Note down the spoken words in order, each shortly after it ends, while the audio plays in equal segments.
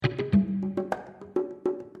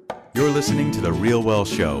You're listening to The Real Well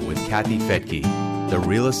Show with Kathy Fettke, the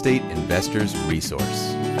real estate investor's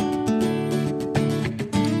resource.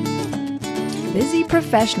 Busy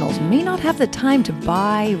professionals may not have the time to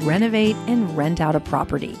buy, renovate, and rent out a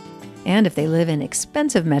property. And if they live in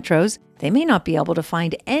expensive metros, they may not be able to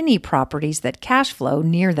find any properties that cash flow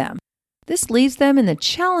near them. This leaves them in the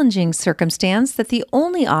challenging circumstance that the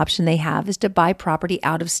only option they have is to buy property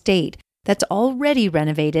out of state that's already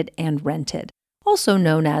renovated and rented, also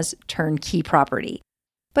known as turnkey property.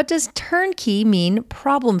 But does turnkey mean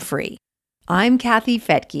problem-free? I'm Kathy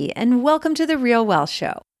Fettke, and welcome to The Real Well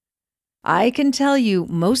Show. I can tell you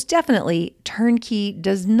most definitely turnkey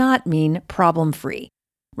does not mean problem-free.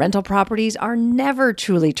 Rental properties are never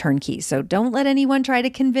truly turnkey, so don't let anyone try to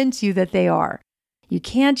convince you that they are. You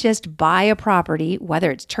can't just buy a property,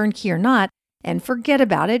 whether it's turnkey or not, and forget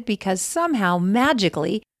about it because somehow,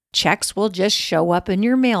 magically, checks will just show up in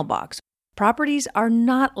your mailbox. Properties are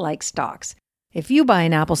not like stocks. If you buy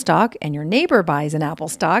an Apple stock and your neighbor buys an Apple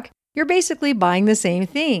stock, you're basically buying the same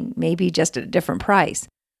thing, maybe just at a different price.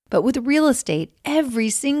 But with real estate, every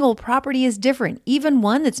single property is different, even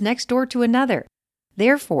one that's next door to another.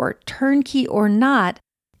 Therefore, turnkey or not,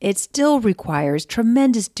 it still requires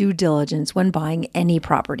tremendous due diligence when buying any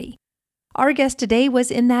property. Our guest today was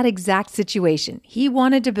in that exact situation. He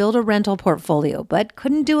wanted to build a rental portfolio, but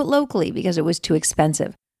couldn't do it locally because it was too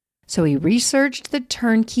expensive. So he researched the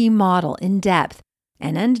turnkey model in depth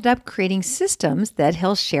and ended up creating systems that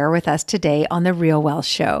he'll share with us today on The Real Well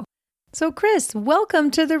Show. So Chris, welcome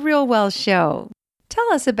to The Real Well Show.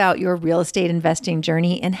 Tell us about your real estate investing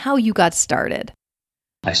journey and how you got started.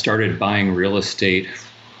 I started buying real estate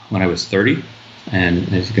when I was 30,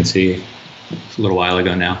 and as you can see, it's a little while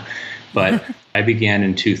ago now. But I began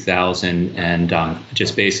in 2000 and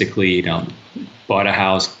just basically, bought a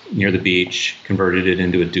house near the beach, converted it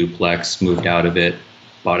into a duplex, moved out of it,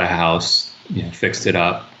 bought a house, fixed it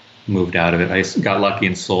up, moved out of it. I got lucky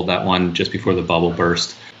and sold that one just before the bubble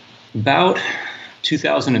burst. About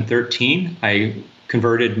 2013, I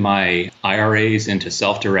converted my IRAs into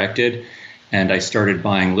self-directed, and I started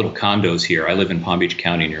buying little condos here. I live in Palm Beach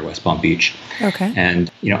County near West Palm Beach. Okay.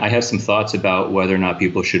 And, I have some thoughts about whether or not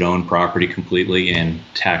people should own property completely in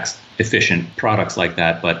tax efficient products like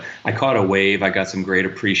that. But I caught a wave. I got some great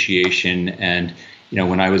appreciation. And,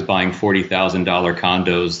 when I was buying $40,000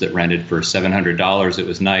 condos that rented for $700, it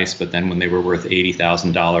was nice. But then when they were worth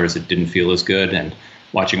 $80,000, it didn't feel as good. And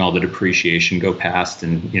watching all the depreciation go past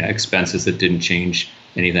and, expenses that didn't change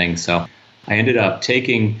anything. So I ended up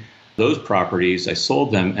taking those properties, I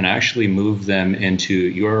sold them and actually moved them into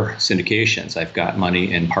your syndications. I've got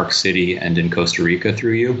money in Park City and in Costa Rica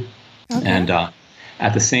through you. Okay. And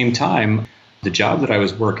at the same time, the job that I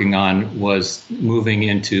was working on was moving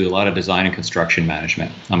into a lot of design and construction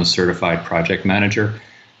management. I'm a certified project manager.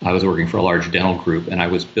 I was working for a large dental group, and I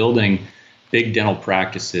was building big dental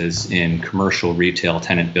practices in commercial retail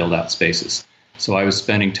tenant build-out spaces. So I was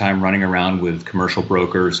spending time running around with commercial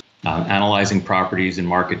brokers, analyzing properties and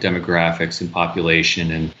market demographics and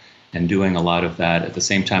population and doing a lot of that. At the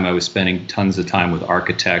same time, I was spending tons of time with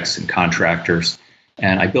architects and contractors,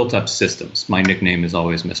 and I built up systems. My nickname is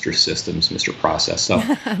always Mr. Systems, Mr. Process. So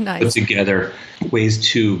nice. Put together ways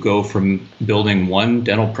to go from building one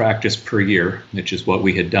dental practice per year, which is what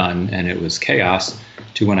we had done, and it was chaos,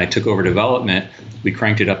 to when I took over development, we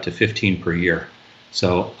cranked it up to 15 per year.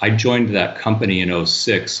 So I joined that company in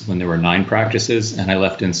 2006 when there were 9 practices, and I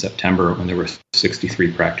left in September when there were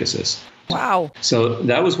 63 practices. Wow. So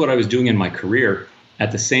that was what I was doing in my career.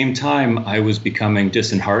 At the same time, I was becoming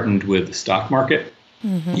disheartened with the stock market.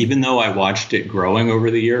 Mm-hmm. Even though I watched it growing over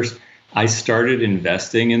the years, I started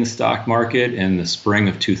investing in the stock market in the spring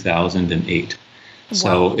of 2008. Wow.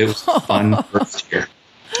 So it was a fun first year.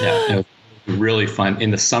 Yeah, it was really fun. In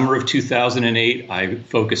the summer of 2008, I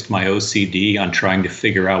focused my OCD on trying to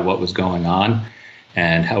figure out what was going on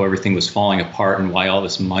and how everything was falling apart and why all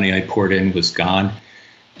this money I poured in was gone.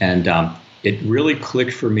 And it really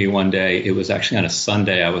clicked for me one day. It was actually on a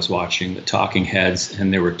Sunday. I was watching the Talking Heads,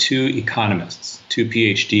 and there were 2 economists, 2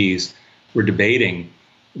 PhDs, were debating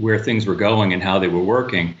where things were going and how they were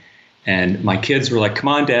working. And my kids were like, "Come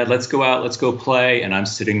on, Dad, let's go out, let's go play." And I'm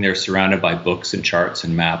sitting there surrounded by books and charts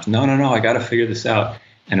and maps. No, I got to figure this out.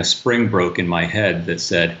 And a spring broke in my head that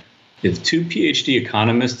said, if 2 PhD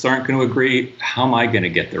economists aren't going to agree, how am I going to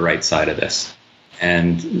get the right side of this?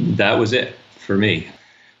 And that was it for me.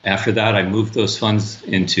 After that, I moved those funds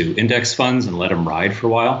into index funds and let them ride for a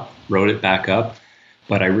while, wrote it back up.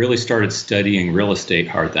 But I really started studying real estate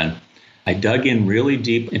hard then. I dug in really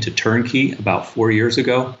deep into turnkey about 4 years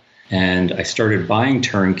ago. And I started buying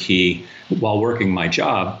turnkey while working my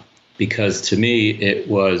job because to me, it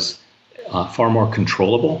was far more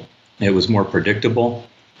controllable. It was more predictable.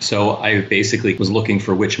 So I basically was looking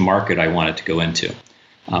for which market I wanted to go into.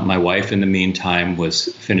 My wife, in the meantime, was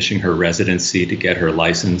finishing her residency to get her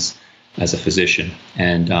license as a physician.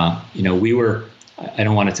 And, we were, I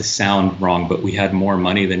don't want it to sound wrong, but we had more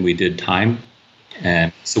money than we did time.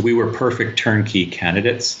 And so we were perfect turnkey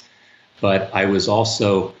candidates. But I was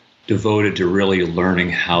also devoted to really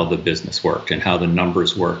learning how the business worked and how the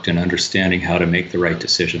numbers worked and understanding how to make the right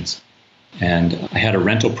decisions. And I had a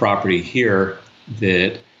rental property here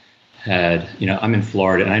that had, I'm in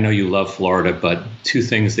Florida, and I know you love Florida, but two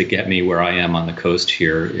things that get me where I am on the coast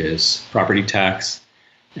here is property tax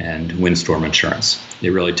and windstorm insurance. They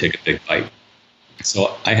really take a big bite.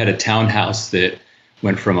 So I had a townhouse that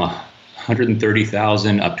went from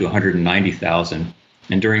 $130,000 up to $190,000.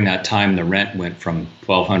 And during that time, the rent went from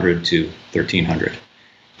 $1,200 to $1,300.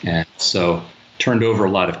 And so turned over a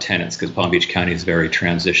lot of tenants because Palm Beach County is very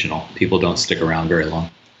transitional. People don't stick around very long.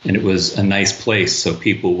 And it was a nice place. So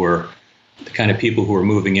people were, the kind of people who were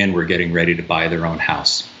moving in were getting ready to buy their own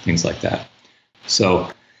house, things like that. So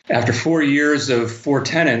after 4 years of 4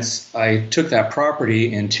 tenants, I took that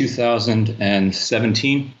property in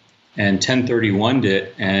 2017 and 1031'd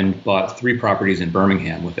it and bought 3 properties in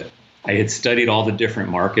Birmingham with it. I had studied all the different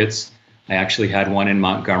markets. I actually had one in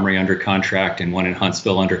Montgomery under contract and one in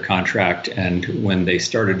Huntsville under contract. And when they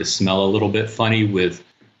started to smell a little bit funny with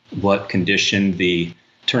what condition the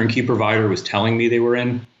turnkey provider was telling me they were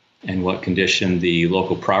in and what condition the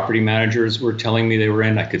local property managers were telling me they were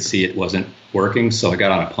in, I could see it wasn't working. So I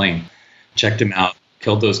got on a plane, checked them out,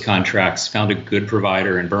 killed those contracts, found a good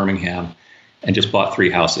provider in Birmingham, and just bought 3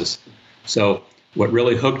 houses. So what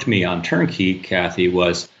really hooked me on turnkey, Kathy,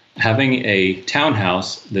 was having a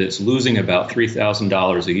townhouse that's losing about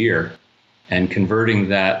 $3,000 a year and converting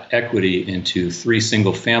that equity into 3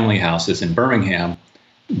 single-family houses in Birmingham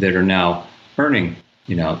that are now earning,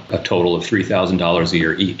 a total of $3,000 a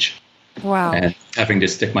year each. Wow. And having to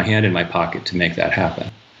stick my hand in my pocket to make that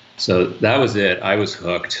happen. So that was it. I was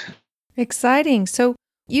hooked. Exciting. So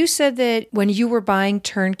you said that when you were buying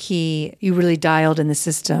turnkey, you really dialed in the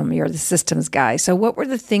system. You're the systems guy. So what were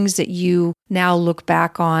the things that you now look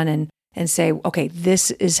back on and say, okay,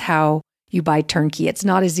 this is how you buy turnkey? It's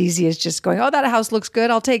not as easy as just going, oh, that house looks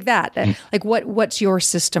good, I'll take that. Like what's your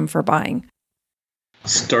system for buying?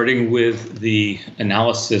 Starting with the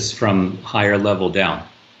analysis from higher level down.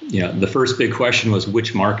 The first big question was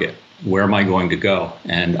which market? Where am I going to go?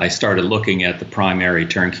 And I started looking at the primary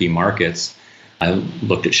turnkey markets. I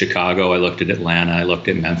looked at Chicago, I looked at Atlanta, I looked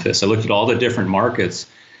at Memphis. I looked at all the different markets,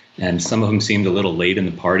 and some of them seemed a little late in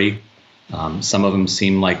the party. Some of them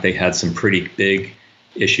seemed like they had some pretty big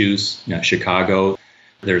issues. Chicago,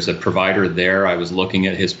 there's a provider there. I was looking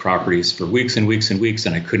at his properties for weeks and weeks and weeks,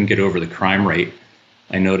 and I couldn't get over the crime rate.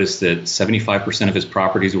 I noticed that 75% of his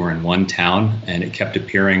properties were in one town, and it kept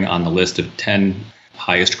appearing on the list of 10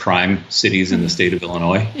 highest crime cities in the state of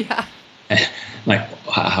Illinois. Yeah. Like,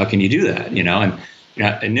 how can you do that? And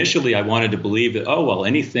initially I wanted to believe that,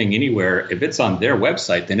 anything, anywhere, if it's on their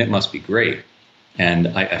website, then it must be great. And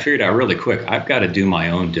I figured out really quick, I've got to do my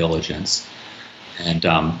own diligence. And,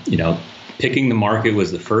 picking the market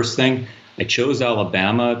was the first thing. I chose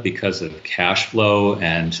Alabama because of cash flow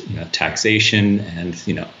and taxation and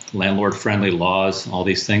landlord-friendly laws, all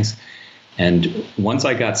these things. And once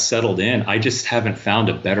I got settled in, I just haven't found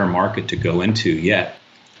a better market to go into yet.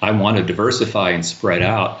 I want to diversify and spread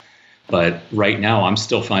out, but right now I'm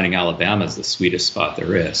still finding Alabama is the sweetest spot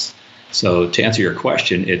there is. So to answer your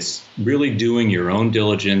question, it's really doing your own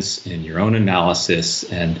diligence and your own analysis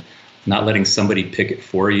and not letting somebody pick it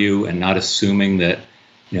for you and not assuming that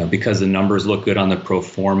because the numbers look good on the pro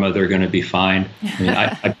forma, they're going to be fine. I mean,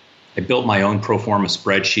 I built my own pro forma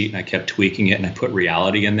spreadsheet and I kept tweaking it and I put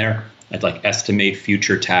reality in there. I'd estimate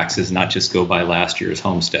future taxes, not just go by last year's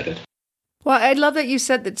homesteaded. Well, I love that you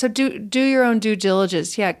said that. So do your own due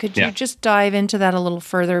diligence. Yeah. Could you just dive into that a little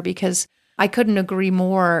further? Because I couldn't agree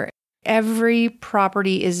more. Every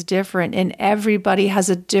property is different and everybody has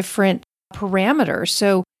a different parameter.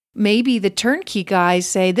 So maybe the turnkey guys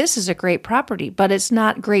say, this is a great property, but it's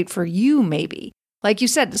not great for you, maybe. Like you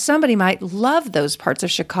said, somebody might love those parts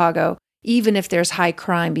of Chicago, even if there's high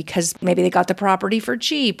crime, because maybe they got the property for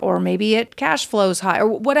cheap, or maybe it cash flows high, or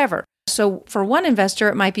whatever. So for one investor,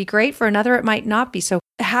 it might be great. For another, it might not be. So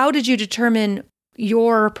how did you determine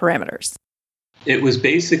your parameters? It was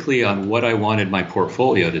basically on what I wanted my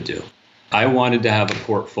portfolio to do. I wanted to have a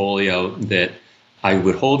portfolio that I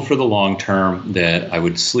would hold for the long term, that I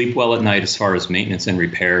would sleep well at night as far as maintenance and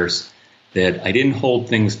repairs, that I didn't hold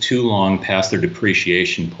things too long past their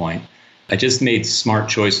depreciation point. I just made smart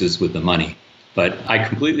choices with the money. But I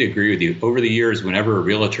completely agree with you. Over the years, whenever a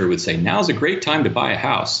realtor would say, now's a great time to buy a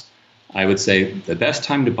house, I would say the best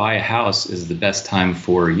time to buy a house is the best time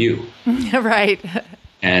for you. Right.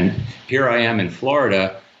 And here I am in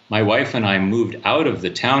Florida. My wife and I moved out of the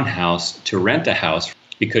townhouse to rent a house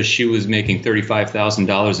because she was making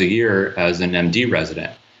 $35,000 a year as an MD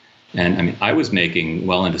resident. And I mean, I was making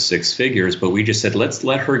well into six figures, but we just said, let's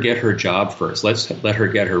let her get her job first. Let's let her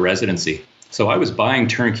get her residency. So I was buying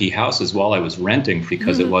turnkey houses while I was renting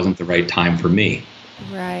because it wasn't the right time for me.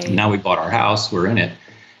 Right. And now we bought our house, we're in it,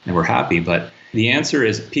 and we're happy. But the answer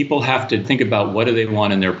is people have to think about what do they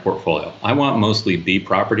want in their portfolio. I want mostly B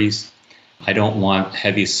properties. I don't want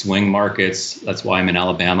heavy swing markets. That's why I'm in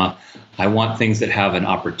Alabama. I want things that have an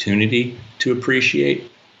opportunity to appreciate.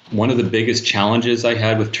 One of the biggest challenges I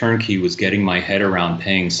had with turnkey was getting my head around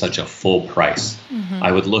paying such a full price.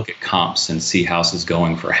 I would look at comps and see houses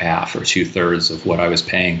going for half or 2/3 of what I was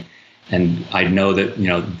paying. And I'd know that,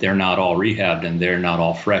 they're not all rehabbed and they're not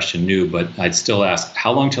all fresh and new, but I'd still ask,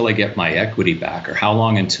 how long till I get my equity back? Or how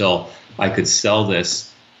long until I could sell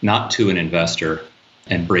this not to an investor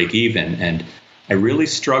and break even? And I really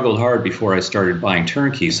struggled hard before I started buying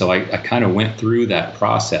turnkey. So I kind of went through that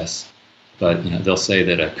process. But they'll say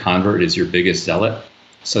that a convert is your biggest zealot.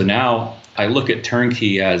 So now I look at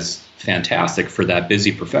turnkey as fantastic for that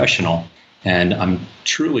busy professional. And I'm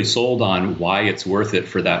truly sold on why it's worth it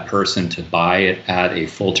for that person to buy it at a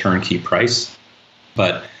full turnkey price.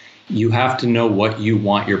 But you have to know what you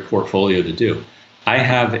want your portfolio to do. I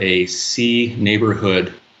have a C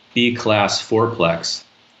neighborhood B class fourplex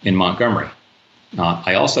in Montgomery.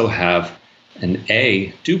 I also have an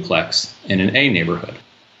A duplex in an A neighborhood.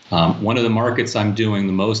 One of the markets I'm doing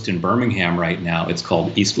the most in Birmingham right now, it's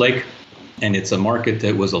called Eastlake. And it's a market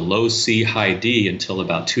that was a low C, high D until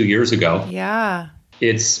about 2 years ago. Yeah.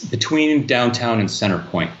 It's between downtown and Center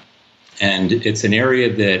Point. And it's an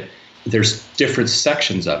area that there's different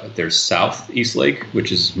sections of it. There's South Eastlake,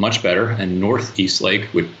 which is much better, and North Eastlake,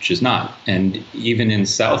 which is not. And even in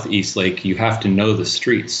South Eastlake, you have to know the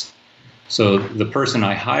streets. So the person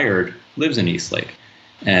I hired lives in Eastlake.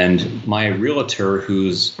 And my realtor,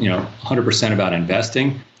 who's 100% about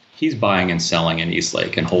investing, he's buying and selling in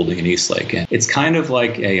Eastlake and holding in Eastlake. And it's kind of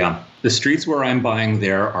like the streets where I'm buying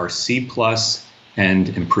there are C+ and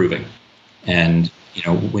improving. And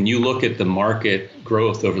when you look at the market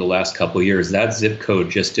growth over the last couple of years, that zip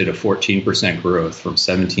code just did a 14% growth from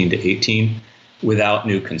 17 to 18 without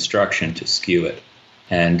new construction to skew it.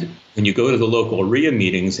 And when you go to the local RIA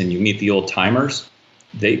meetings and you meet the old timers,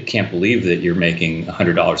 they can't believe that you're making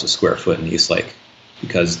 $100 a square foot in Eastlake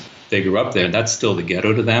because they grew up there and that's still the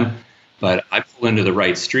ghetto to them. But I pull into the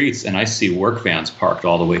right streets and I see work vans parked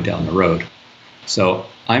all the way down the road. So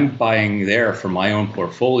I'm buying there for my own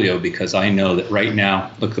portfolio because I know that right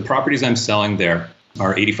now, look, the properties I'm selling there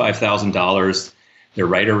are $85,000. They're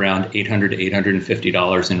right around $800 to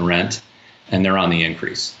 $850 in rent, and they're on the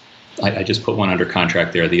increase. I just put one under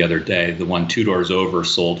contract there the other day. The one 2 doors over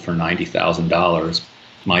sold for $90,000.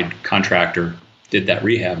 My contractor did that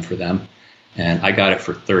rehab for them, and I got it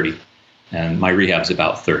for $30,000. And my rehab's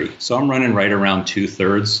about $30,000. So I'm running right around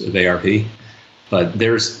 2/3 of ARV. But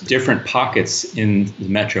there's different pockets in the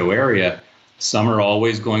metro area. Some are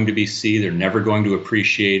always going to be C, they're never going to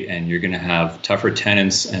appreciate, and you're going to have tougher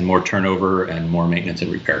tenants and more turnover and more maintenance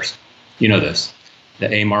and repairs. You know this.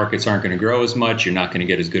 The A markets aren't going to grow as much. You're not going to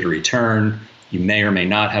get as good a return. You may or may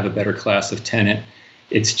not have a better class of tenant.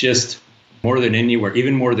 It's just more than anywhere,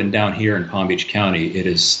 even more than down here in Palm Beach County. It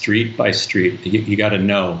is street by street. You got to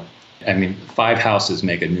know. 5 houses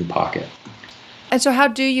make a new pocket. And so how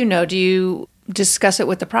do you know? Do you discuss it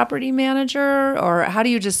with the property manager, or how do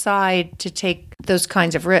you decide to take those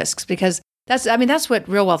kinds of risks? Because that's what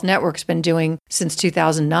Real Wealth Network's been doing since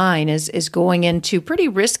 2009 is going into pretty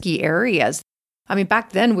risky areas.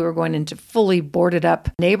 Back then we were going into fully boarded up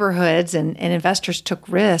neighborhoods and investors took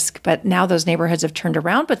risk, but now those neighborhoods have turned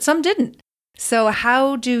around, but some didn't. So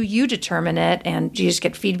how do you determine it? And do you just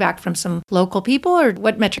get feedback from some local people, or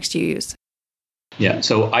what metrics do you use? Yeah,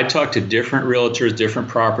 so I talk to different realtors, different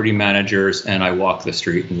property managers, and I walk the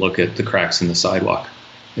street and look at the cracks in the sidewalk.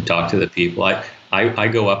 I talk to the people. I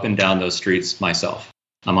go up and down those streets myself.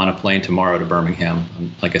 I'm on a plane tomorrow to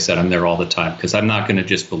Birmingham. Like I said, I'm there all the time because I'm not going to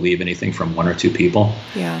just believe anything from 1 or 2 people.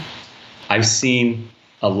 Yeah. I've seen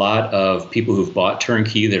a lot of people who've bought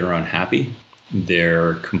turnkey that are unhappy.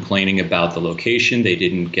 They're complaining about the location. They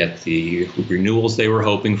didn't get the renewals they were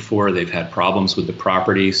hoping for. They've had problems with the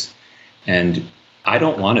properties. And I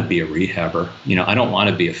don't want to be a rehabber. I don't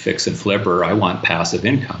want to be a fix and flipper. I want passive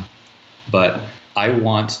income. But I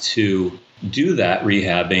want to do that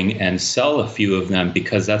rehabbing and sell a few of them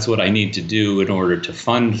because that's what I need to do in order to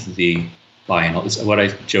fund the buy and hold. What I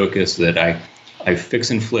joke is that I fix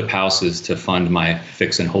and flip houses to fund my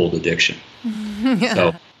fix and hold addiction. Yeah.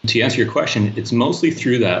 So to answer your question, it's mostly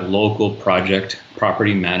through that local project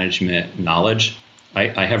property management knowledge.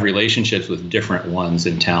 I have relationships with different ones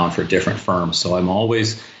in town for different firms. So I'm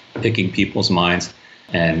always picking people's minds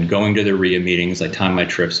and going to the RIA meetings. I time my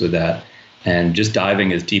trips with that and just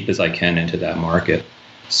diving as deep as I can into that market.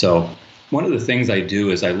 So one of the things I do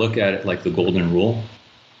is I look at it like the golden rule.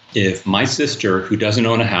 If my sister, who doesn't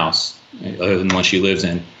own a house, other than the one she lives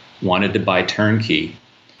in, wanted to buy turnkey,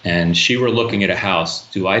 and she were looking at a house,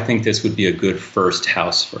 do I think this would be a good first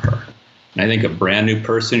house for her? And I think a brand new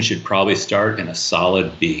person should probably start in a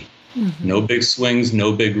solid B. Mm-hmm. No big swings,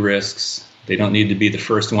 no big risks. They don't need to be the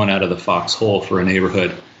first one out of the foxhole for a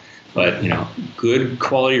neighborhood. But, good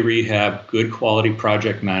quality rehab, good quality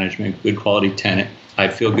project management, good quality tenant. I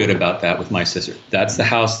feel good about that with my sister. That's the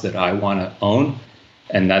house that I want to own.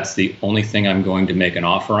 And that's the only thing I'm going to make an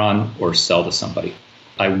offer on or sell to somebody.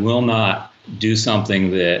 I will not do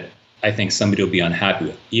something that I think somebody will be unhappy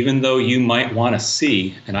with. Even though you might want a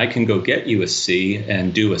C, and I can go get you a C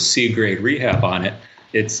and do a C grade rehab on it,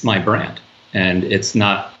 it's my brand. And it's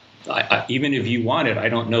not, even if you want it, I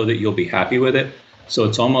don't know that you'll be happy with it. So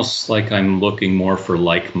it's almost like I'm looking more for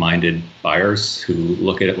like-minded buyers who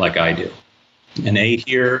look at it like I do. An A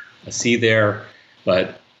here, a C there,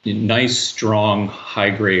 but nice, strong,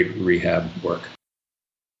 high-grade rehab work.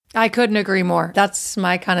 I couldn't agree more. That's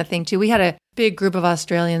my kind of thing, too. We had a big group of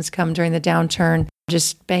Australians come during the downturn,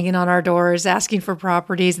 just banging on our doors, asking for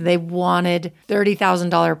properties. They wanted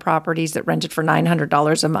 $30,000 properties that rented for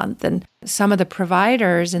 $900 a month. And some of the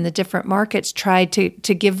providers in the different markets tried to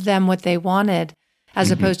give them what they wanted, as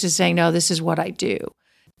opposed to saying, no, this is what I do.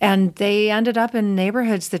 And they ended up in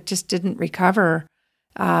neighborhoods that just didn't recover.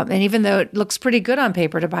 And even though it looks pretty good on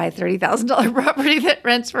paper to buy a $30,000 property that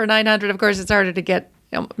rents for $900, of course, it's harder to get,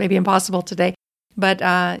 maybe impossible today. But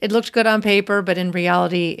it looked good on paper, but in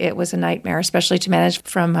reality, it was a nightmare, especially to manage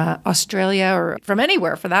from Australia or from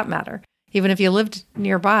anywhere for that matter, even if you lived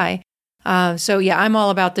nearby. So yeah, I'm all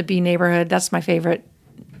about the B neighborhood. That's my favorite.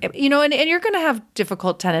 And you're going to have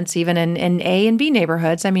difficult tenants even in A and B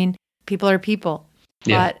neighborhoods. I mean, people are people,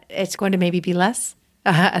 but it's going to maybe be less.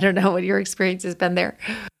 I don't know what your experience has been there.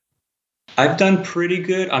 I've done pretty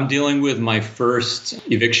good. I'm dealing with my first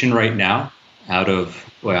eviction right now out of,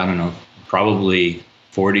 probably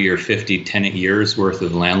 40 or 50 tenant years worth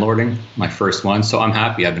of landlording, my first one. So I'm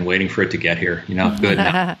happy. I've been waiting for it to get here. Good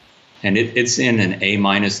now. And it's in an A-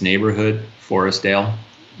 neighborhood, Forestdale.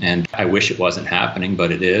 And I wish it wasn't happening,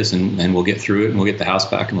 but it is. And we'll get through it and we'll get the house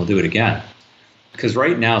back and we'll do it again. Because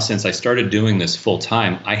right now, since I started doing this full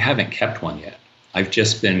time, I haven't kept one yet. I've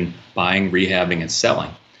just been buying, rehabbing, and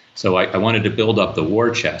selling. So I wanted to build up the war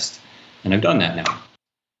chest, and I've done that now.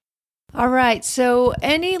 All right. So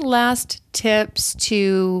any last tips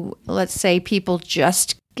to, let's say, people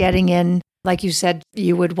just getting in? Like you said,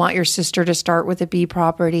 you would want your sister to start with a B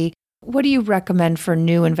property. What do you recommend for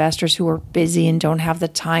new investors who are busy and don't have the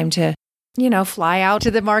time to, fly out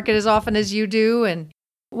to the market as often as you do? And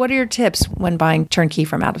what are your tips when buying turnkey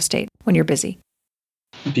from out of state when you're busy?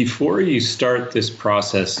 Before you start this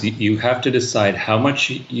process, you have to decide how much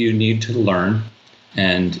you need to learn,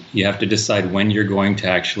 and you have to decide when you're going to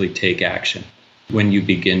actually take action, when you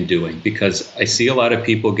begin doing. Because I see a lot of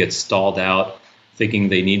people get stalled out thinking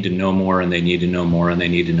they need to know more and they need to know more and they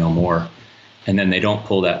need to know more, and then they don't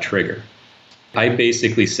pull that trigger. I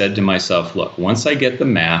basically said to myself, look, once I get the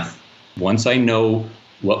math, once I know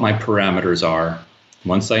what my parameters are,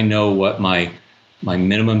 once I know what my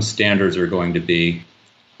minimum standards are going to be,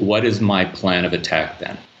 what is my plan of attack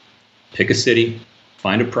then? Pick a city,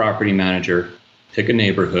 find a property manager, pick a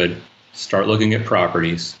neighborhood, start looking at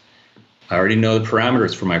properties. I already know the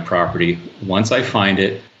parameters for my property. Once I find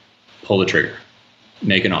it, pull the trigger,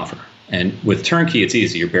 make an offer. And with turnkey, it's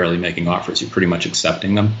easy. You're barely making offers. You're pretty much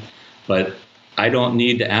accepting them. But I don't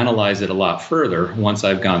need to analyze it a lot further once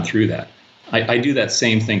I've gone through that. I do that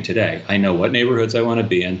same thing today. I know what neighborhoods I want to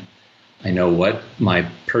be in. I know what my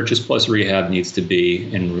purchase plus rehab needs to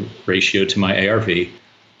be in ratio to my ARV.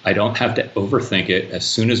 I don't have to overthink it. As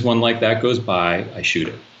soon as one like that goes by, I shoot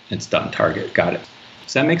it. It's done. Target. Got it.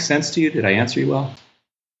 Does that make sense to you? Did I answer you well?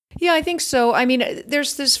 Yeah, I think so. I mean,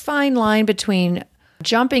 there's this fine line between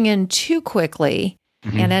jumping in too quickly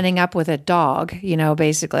and ending up with a dog,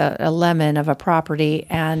 basically a lemon of a property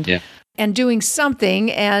and doing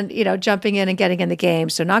something and, jumping in and getting in the game.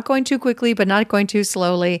 So not going too quickly, but not going too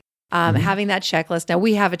slowly. Having that checklist. Now,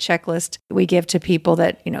 we have a checklist we give to people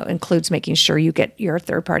that, includes making sure you get your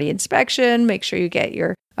third-party inspection, make sure you get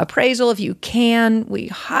your appraisal if you can. We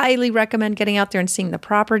highly recommend getting out there and seeing the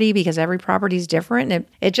property because every property is different and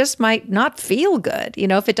it just might not feel good.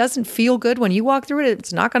 If it doesn't feel good when you walk through it,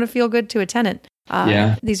 it's not going to feel good to a tenant.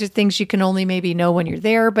 These are things you can only maybe know when you're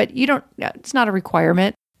there, but it's not a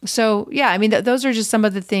requirement. So, those are just some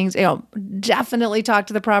of the things, definitely talk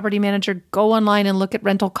to the property manager, go online and look at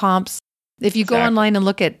rental comps. If you go online and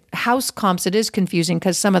look at house comps, it is confusing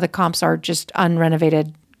because some of the comps are just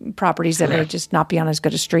unrenovated properties that may just not be on as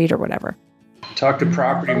good a street or whatever. Talk to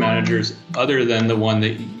property managers other than the one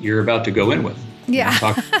that you're about to go in with. Yeah,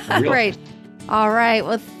 right. All right.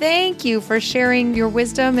 Well, thank you for sharing your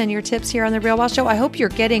wisdom and your tips here on The Real Wealth Show. I hope you're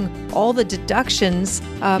getting all the deductions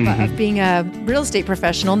of being a real estate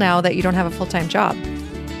professional now that you don't have a full-time job.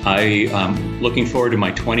 I am looking forward to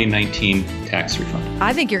my 2019 tax refund.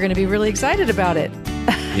 I think you're going to be really excited about it.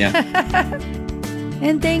 Yeah.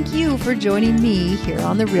 And thank you for joining me here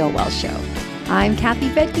on The Real Wealth Show. I'm Kathy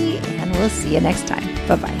Fettke, and we'll see you next time.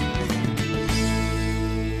 Bye-bye.